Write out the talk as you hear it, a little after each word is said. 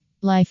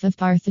Life of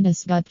Partho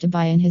Dasgupta.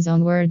 By in his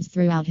own words,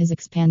 throughout his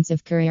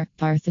expansive career,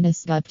 Partho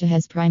Dasgupta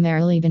has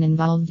primarily been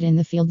involved in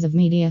the fields of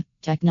media,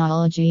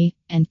 technology,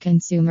 and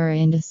consumer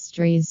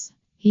industries.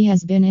 He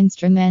has been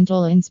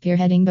instrumental in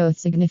spearheading both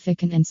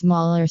significant and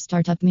smaller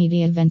startup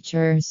media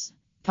ventures.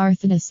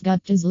 Partho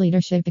Dasgupta's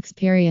leadership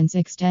experience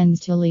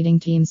extends to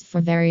leading teams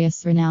for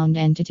various renowned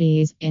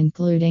entities,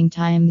 including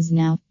Times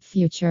Now,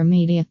 Future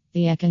Media,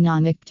 The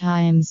Economic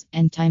Times,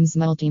 and Times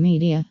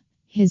Multimedia.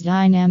 His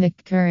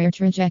dynamic career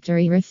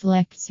trajectory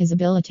reflects his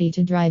ability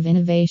to drive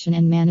innovation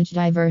and manage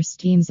diverse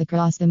teams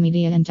across the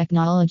media and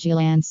technology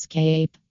landscape.